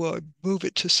I would move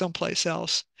it to someplace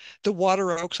else. The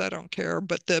water oaks, I don't care,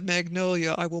 but the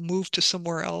magnolia, I will move to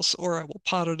somewhere else or I will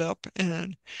pot it up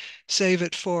and save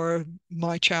it for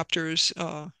my chapter's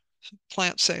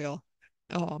plant sale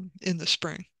in the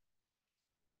spring.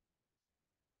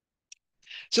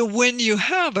 So when you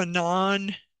have a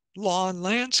non-lawn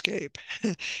landscape,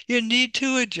 you need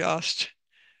to adjust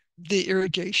the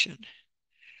irrigation.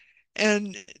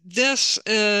 And this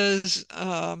is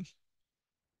a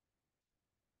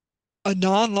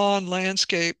non-lawn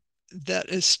landscape that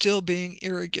is still being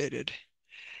irrigated.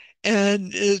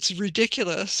 And it's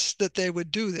ridiculous that they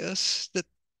would do this, that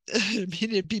I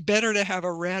mean, it'd be better to have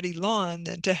a ratty lawn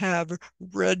than to have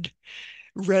red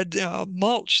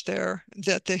mulch there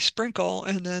that they sprinkle.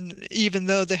 And then even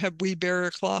though they have weed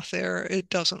barrier cloth there, it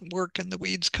doesn't work and the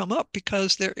weeds come up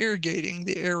because they're irrigating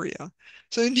the area.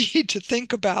 So you need to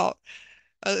think about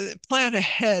plan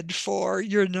ahead for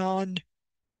your non-lawn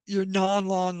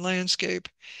landscape,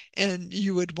 and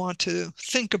you would want to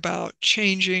think about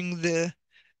changing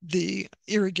the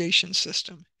irrigation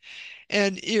system.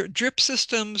 And drip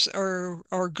systems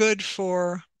are good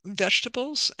for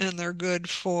vegetables and they're good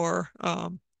for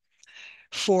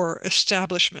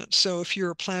establishment. So if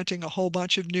you're planting a whole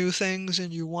bunch of new things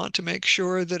and you want to make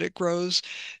sure that it grows,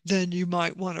 then you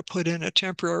might want to put in a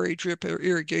temporary drip or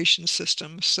irrigation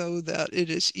system so that it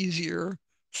is easier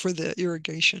for the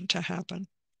irrigation to happen.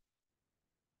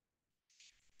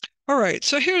 All right,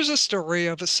 so here's a story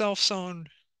of a self-sown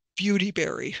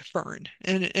beautyberry fern,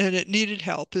 and it needed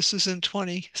help. This is in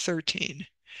 2013.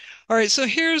 All right, so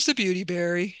here's the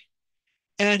beautyberry,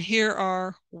 and here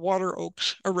are water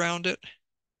oaks around it,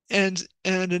 and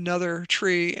another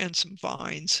tree and some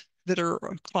vines that are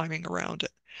climbing around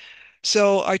it.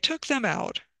 So I took them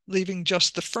out, leaving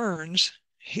just the ferns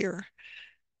here.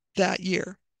 that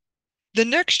year. The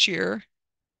next year,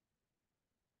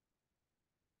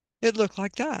 it looked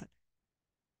like that.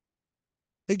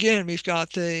 Again, we've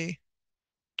got the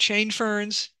chain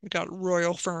ferns, we've got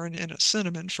royal fern and a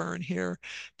cinnamon fern here.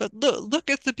 But look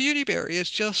at the beautyberry.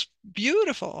 It's just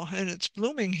beautiful and it's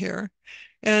blooming here.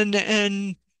 And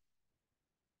in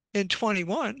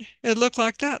 21, it looked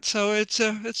like that. So it's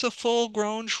a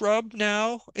full-grown shrub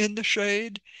now in the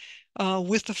shade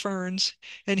with the ferns.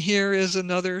 And here is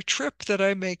another trip that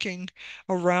I'm making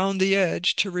around the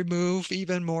edge to remove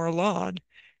even more lawn.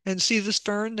 And see this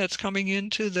fern that's coming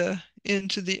into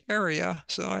the area.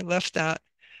 So I left that.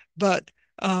 But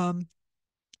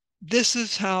this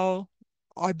is how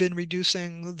I've been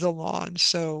reducing the lawn.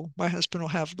 So my husband will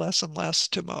have less and less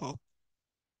to mow.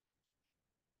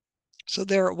 So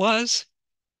there it was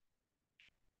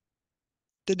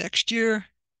the next year,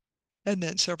 and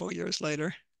then several years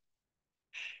later.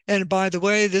 And by the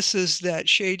way, this is that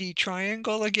shady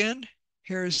triangle again.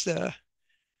 Here's the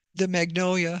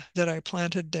magnolia that I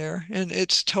planted there, and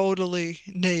it's totally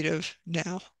native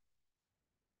now.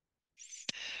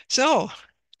 So,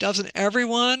 doesn't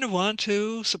everyone want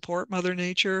to support Mother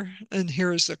Nature? And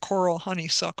here's the coral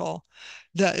honeysuckle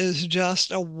that is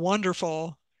just a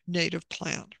wonderful native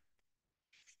plant.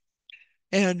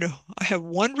 And I have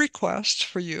one request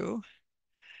for you.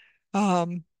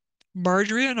 Um,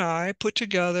 Marjorie and I put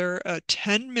together a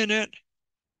 10-minute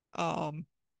um,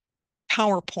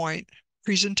 PowerPoint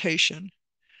presentation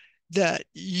that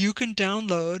you can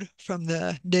download from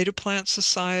the Native Plant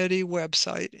Society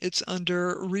website. It's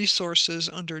under resources,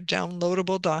 under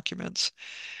downloadable documents,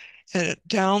 and it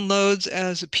downloads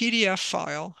as a PDF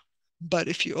file. But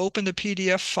if you open the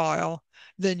PDF file,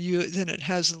 then it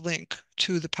has a link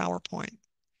to the PowerPoint.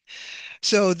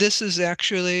 So this is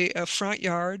actually a front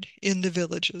yard in the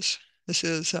villages. This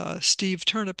is Steve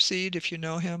Turnipseed, if you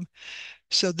know him.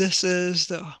 So this is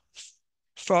the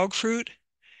frog fruit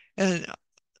and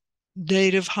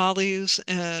native hollies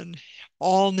and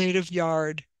all native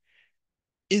yard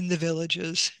in the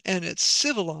villages, and it's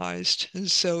civilized.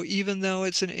 And so even though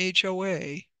it's an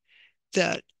HOA,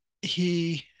 that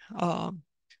he um,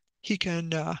 he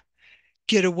can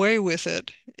get away with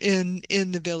it in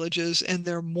the villages, and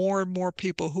there are more and more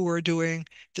people who are doing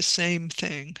the same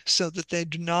thing so that they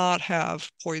do not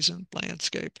have poisoned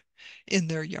landscape in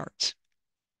their yards.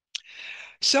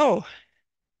 So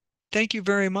thank you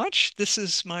very much. This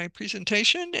is my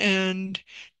presentation, and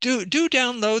do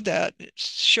download that.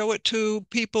 Show it to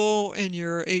people in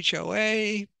your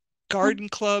HOA, garden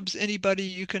clubs, anybody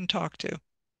you can talk to.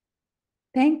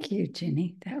 Thank you,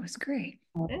 Ginny. That was great.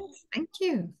 Yes, thank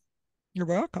you. You're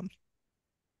welcome.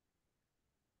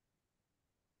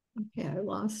 Okay, I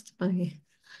lost my.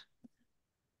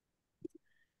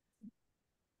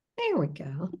 There we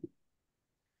go.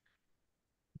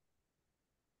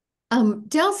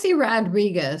 Delcy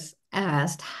Rodriguez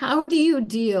asked, how do you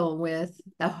deal with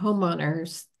the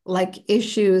homeowners, like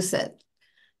issues that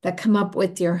come up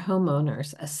with your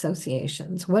homeowners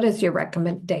associations? What is your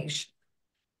recommendation?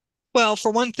 Well,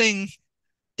 for one thing,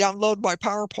 download my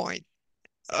PowerPoint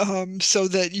so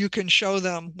that you can show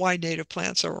them why native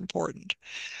plants are important.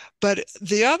 But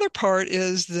the other part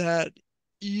is that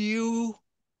you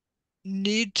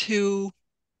need to,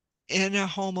 in a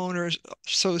homeowners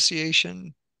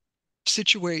association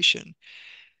situation,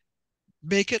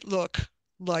 make it look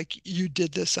like you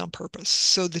did this on purpose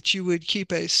so that you would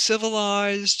keep a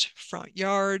civilized front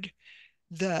yard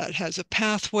that has a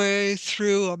pathway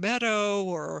through a meadow,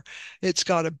 or it's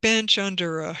got a bench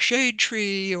under a shade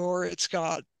tree, or it's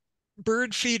got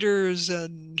bird feeders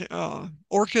and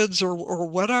orchids or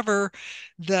whatever,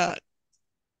 that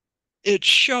it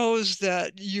shows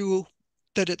that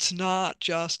it's not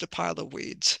just a pile of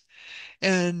weeds.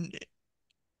 And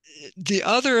the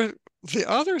other the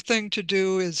other thing to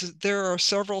do is there are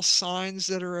several signs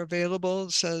that are available.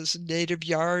 It says native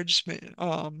yards,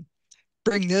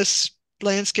 bring this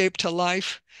landscape to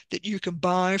life, that you can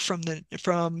buy from the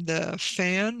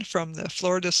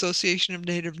Florida Association of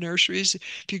Native Nurseries.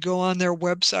 If you go on their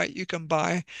website, you can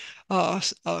buy. I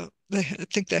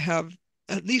think they have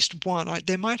at least one.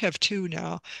 They might have two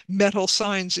now. Metal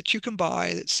signs that you can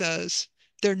buy that says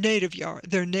their native yard.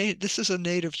 This is a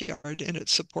native yard and it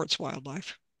supports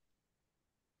wildlife.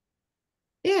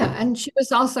 Yeah, and she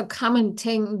was also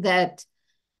commenting that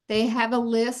they have a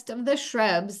list of the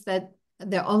shrubs that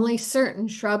the only certain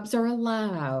shrubs are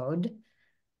allowed,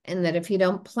 and that if you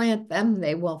don't plant them,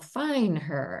 they will fine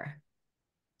her.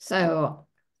 So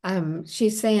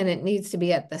she's saying it needs to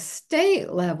be at the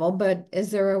state level, but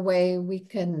is there a way we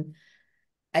can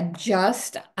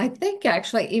adjust? I think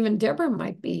actually even Deborah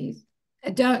might be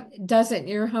Doesn't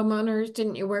your homeowners,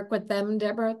 didn't you work with them,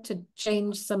 Deborah, to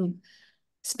change some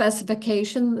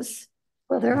specifications?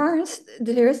 Well, there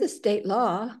is a state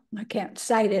law. I can't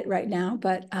cite it right now,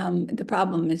 but the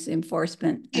problem is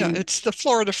enforcement. Yeah, And it's the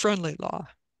Florida friendly law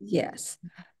yes,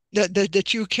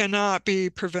 that you cannot be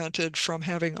prevented from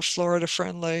having a Florida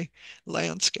friendly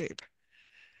landscape.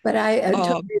 but I Um,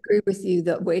 totally agree with you.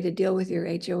 The way to deal with your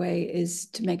HOA is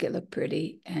to make it look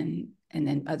pretty, and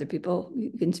then other people,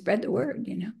 you can spread the word,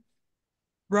 you know.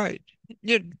 right.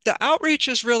 The outreach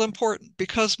is real important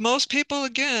because most people,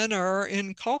 again, are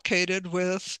inculcated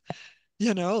with,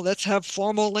 let's have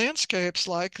formal landscapes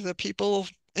like the people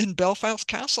in Belfast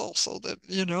Castle so that,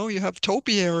 you have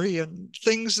topiary and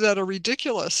things that are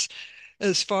ridiculous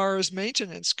as far as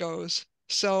maintenance goes.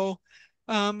 So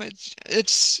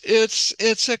it's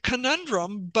a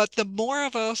conundrum, but the more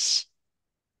of us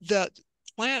that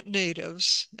plant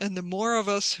natives and the more of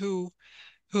us who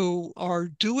are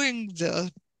doing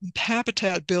the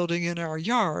habitat building in our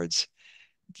yards,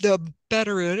 the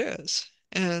better it is.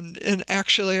 And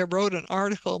actually I wrote an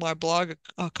article in my blog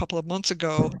a couple of months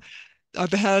ago.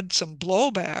 I've had some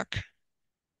blowback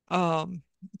um,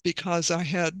 because I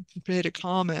had made a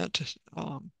comment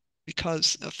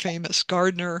because a famous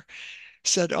gardener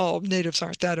said, "Oh, natives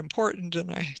aren't that important,"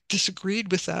 and I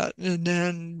disagreed with that. And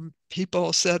then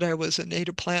people said I was a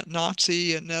native plant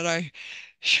Nazi and that I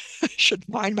should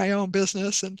mind my own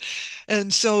business.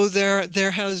 And so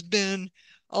there has been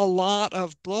a lot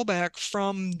of blowback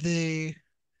from the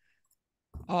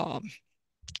um,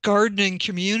 gardening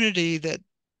community that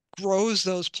grows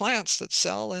those plants that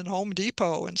sell in Home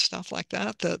Depot and stuff like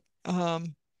that,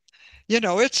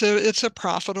 it's a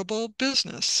profitable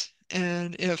business.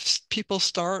 And if people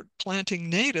start planting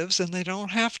natives, then they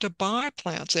don't have to buy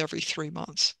plants every 3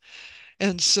 months.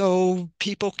 And so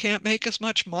people can't make as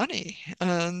much money.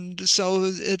 And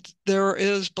so there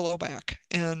is blowback,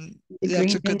 and The that's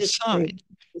green a good industry, sign.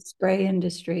 the spray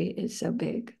industry is so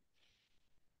big.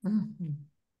 Mhm.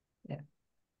 Yeah.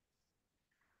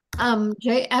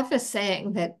 JF is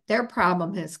saying that their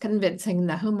problem is convincing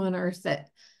the homeowners that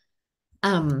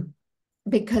um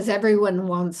because everyone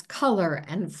wants color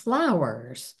and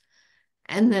flowers.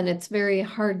 And then it's very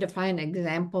hard to find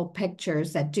example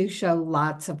pictures that do show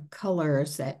lots of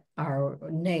colors that are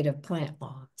native plant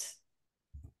lawns.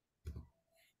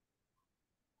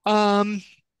 Um,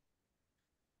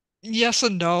 yes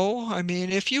and no. I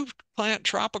mean, if you plant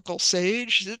tropical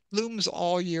sage, it blooms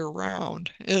all year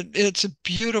round. It's a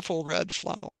beautiful red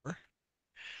flower.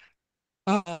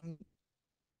 Um,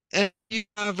 and you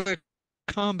have a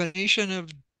combination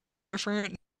of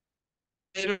different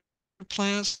native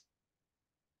plants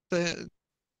that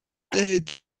they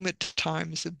bloom at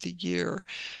times of the year.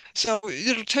 So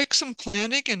it'll take some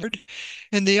planning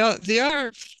and the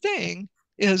other thing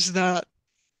is that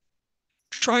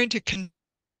trying to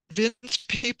convince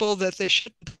people that they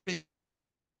shouldn't be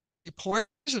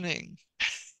poisoning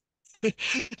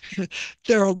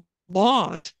their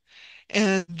lawns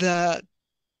and that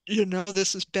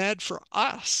this is bad for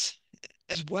us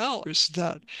as well. Is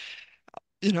that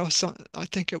so I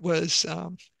think it was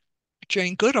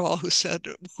Jane Goodall who said,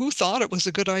 "Who thought it was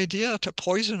a good idea to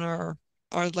poison our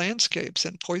landscapes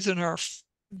and poison our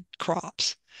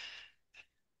crops?"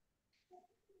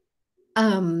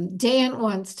 Dan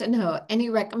wants to know any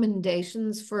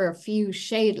recommendations for a few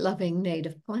shade-loving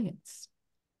native plants.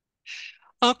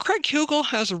 Craig Hugel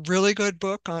has a really good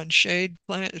book on shade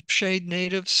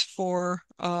natives for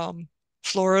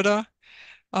Florida.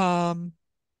 Um,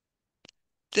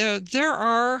 there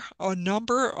are a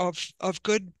number of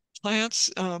good plants.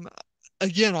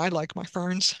 Again, I like my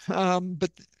ferns,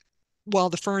 but while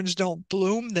the ferns don't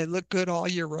bloom, they look good all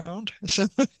year round. So,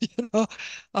 you know,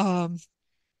 um,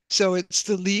 so it's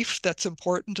the leaf that's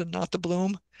important and not the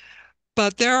bloom.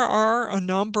 But there are a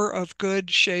number of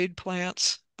good shade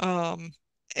plants.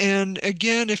 And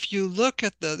again, if you look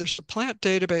at there's a plant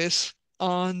database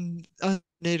on a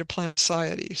Native Plant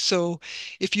Society. So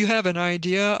if you have an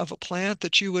idea of a plant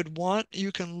that you would want,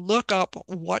 you can look up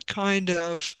what kind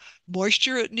of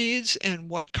moisture it needs and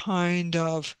what kind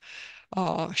of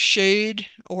shade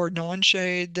or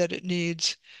non-shade that it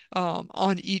needs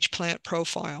on each plant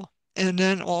profile. And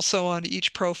then also on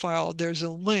each profile, there's a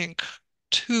link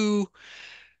to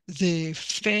the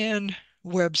fan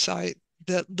website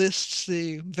that lists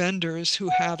the vendors who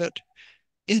have it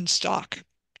in stock.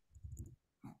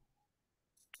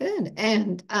 Good.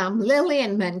 And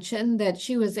Lillian mentioned that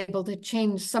she was able to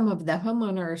change some of the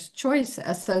homeowners choice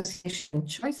association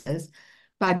choices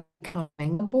by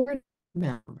becoming a board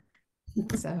member.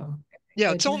 So Yeah,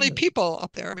 good it's only news. people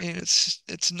up there. I mean,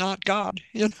 it's not God,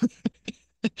 you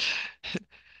know.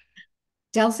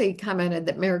 Delcy commented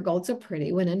that marigolds are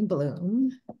pretty when in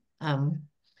bloom.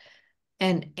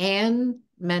 And Anne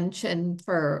mentioned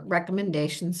for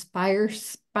recommendations fire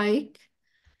spike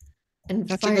and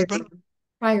That's a good one.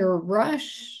 fire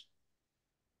rush.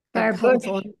 Fire bush,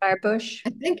 fire bush. I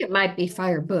think it might be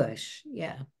fire bush,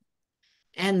 yeah.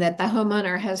 And that the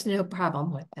homeowner has no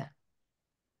problem with that.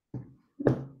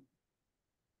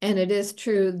 And it is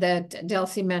true that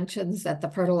Delcy mentions that the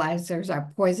fertilizers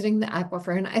are poisoning the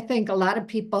aquifer. And I think a lot of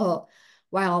people,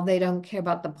 while they don't care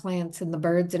about the plants and the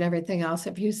birds and everything else,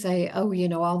 if you say, oh, you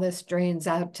know, all this drains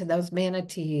out to those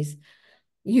manatees,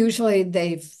 usually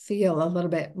they feel a little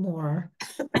bit more,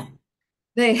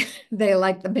 they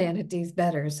like the manatees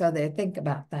better. So they think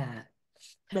about that.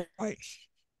 Right.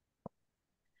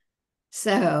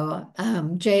 So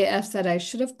JF said, I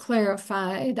should have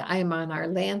clarified. I am on our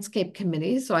landscape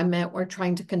committee. So I meant we're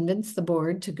trying to convince the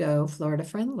board to go Florida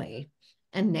friendly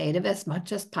and native as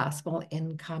much as possible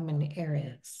in common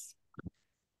areas.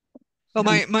 Well,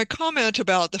 my comment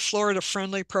about the Florida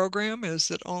friendly program is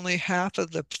that only half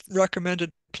of the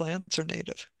recommended plants are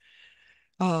native.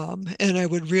 And I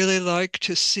would really like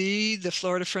to see the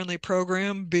Florida friendly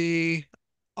program be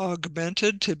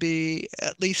augmented to be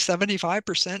at least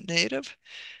 75% native.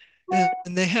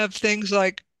 And they have things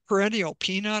like perennial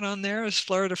peanut on there as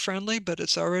Florida friendly, but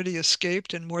it's already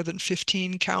escaped in more than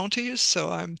 15 counties. So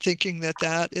I'm thinking that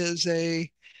that is a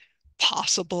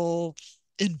possible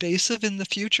invasive in the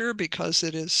future because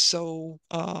it is so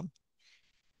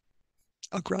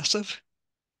aggressive.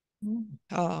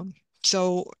 Um,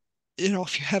 so,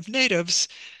 if you have natives,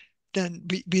 then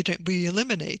we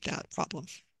eliminate that problem.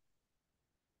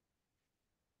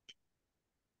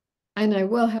 And I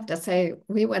will have to say,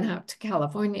 we went out to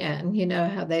California and you know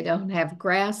how they don't have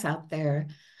grass out there.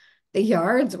 The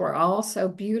yards were all so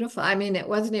beautiful. I mean, it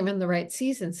wasn't even the right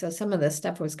season, so some of the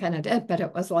stuff was kind of dead, but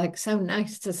it was like so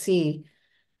nice to see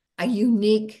a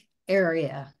unique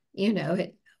area. You know,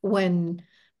 when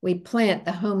we plant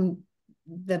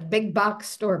the big box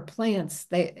store plants,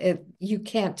 you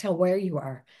can't tell where you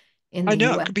are in I the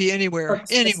know it US. could be anywhere,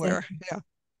 Looks the same. anywhere. Yeah.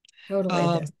 Totally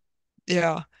Um, this.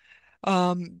 yeah.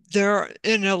 There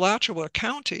in Alachua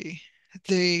County,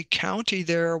 the county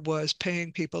there was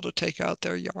paying people to take out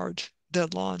their yards, their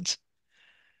lawns.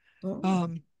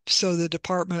 Oh. So the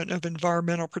Department of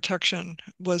Environmental Protection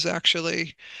was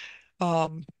actually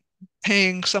um,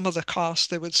 paying some of the cost.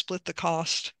 They would split the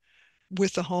cost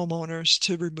with the homeowners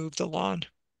to remove the lawn.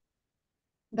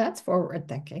 That's forward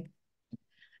thinking.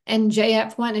 And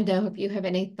JF wanted to know if you have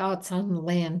any thoughts on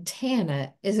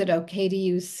lantana. Is it okay to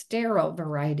use sterile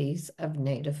varieties of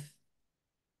native?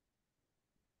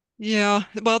 Yeah,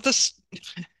 well,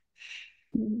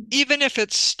 even if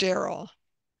it's sterile,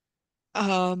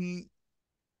 um,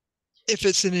 if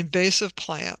it's an invasive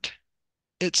plant,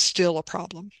 it's still a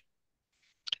problem.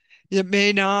 It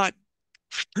may not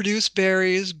produce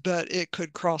berries, but it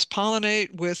could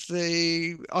cross-pollinate with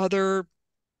the other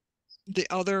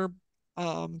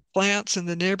plants in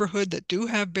the neighborhood that do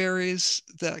have berries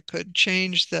that could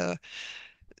change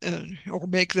or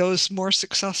make those more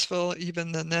successful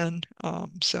even than then.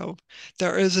 So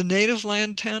there is a native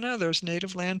lantana. There's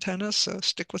native lantana, so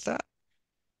stick with that.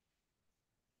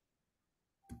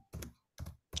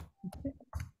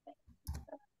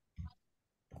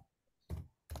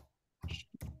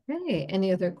 Okay,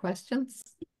 any other questions?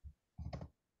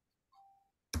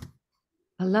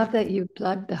 I love that you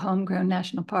plugged the Homegrown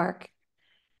National Park.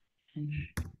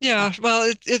 Yeah,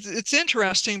 well, it's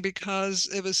interesting because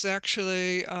it was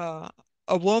actually a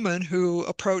woman who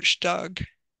approached Doug,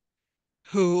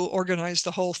 who organized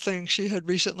the whole thing. She had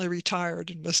recently retired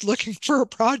and was looking for a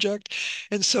project,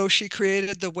 and so she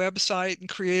created the website and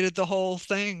created the whole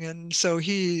thing. And so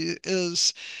he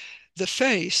is the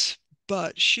face,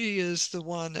 but she is the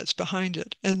one that's behind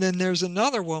it. And then there's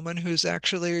another woman who's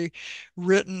actually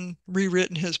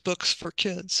rewritten his books for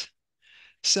kids.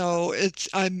 So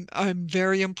I'm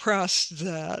very impressed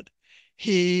that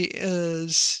he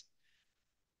is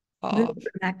Moved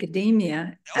from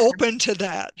academia. open to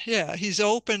that. Yeah, he's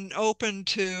open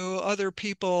to other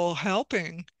people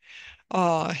helping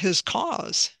his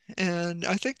cause. And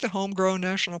I think the Homegrown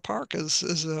National Park is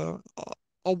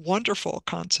a wonderful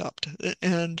concept.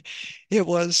 And it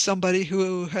was somebody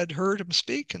who had heard him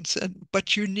speak and said,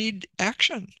 but you need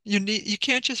action. You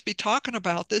can't just be talking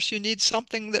about this. You need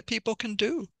something that people can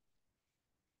do.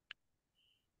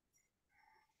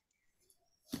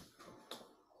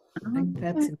 I think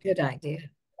that's a good idea.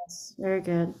 Yes, very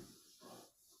good.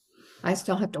 I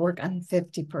still have to work on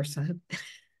 50%.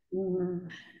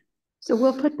 So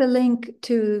we'll put the link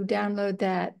to download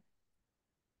that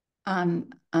on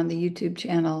the YouTube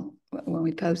channel when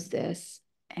we post this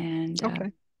and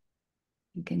Okay.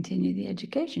 continue the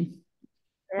education.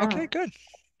 Yeah. Okay, good.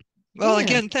 Well, Yeah.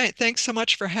 again, thanks so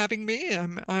much for having me.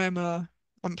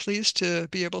 I'm pleased to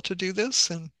be able to do this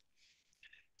and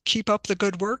keep up the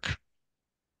good work.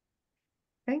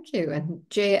 Thank you. And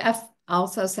JF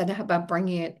also said, how about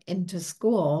bringing it into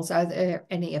schools? Are there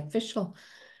any official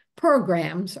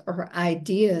programs or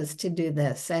ideas to do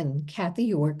this? And Kathy,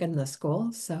 you work in the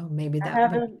school, so maybe I that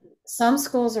would. haven't, some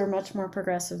schools are much more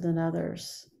progressive than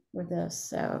others with this,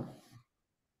 so.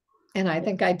 And I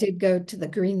think I did go to the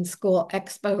Green School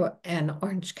Expo, and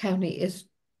Orange County is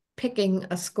picking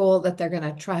a school that they're going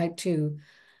to try to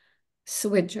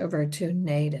switch over to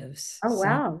natives. Oh, So,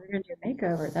 wow, we're gonna do a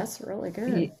makeover. That's really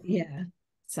good. yeah.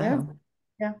 So Yeah,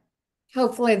 yeah.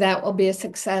 hopefully that will be a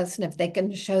success. And if they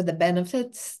can show the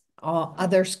benefits, all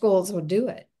other schools will do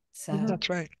it. So, Mhm. That's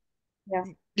right. Yeah.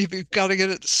 You've got to get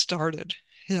it started.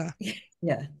 Yeah.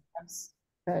 yeah. That's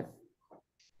good.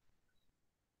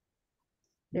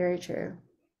 Very true.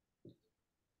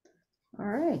 All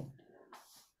right.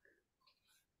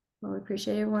 Well, we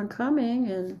appreciate everyone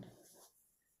coming, and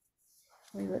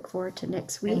we look forward to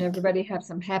next week. And everybody have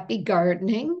some happy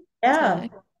gardening. Yeah, time.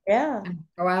 yeah. And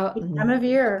go out Good and time of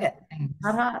year. look at things.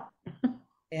 Hot.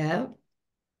 Yeah.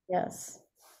 Yes.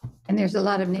 And there's a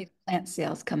lot of native plant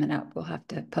sales coming up. We'll have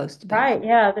to post about. Right,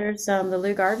 yeah, there's the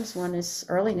Lou Gardens one is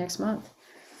early next month.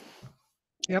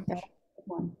 Yep. Yeah, good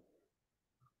one.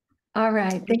 All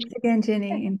right. Thanks again,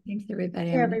 Ginny, and thanks everybody.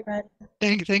 Hey, everybody.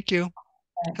 Thank you.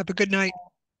 Have a good night.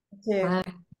 You too.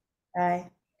 Bye.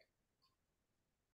 Bye.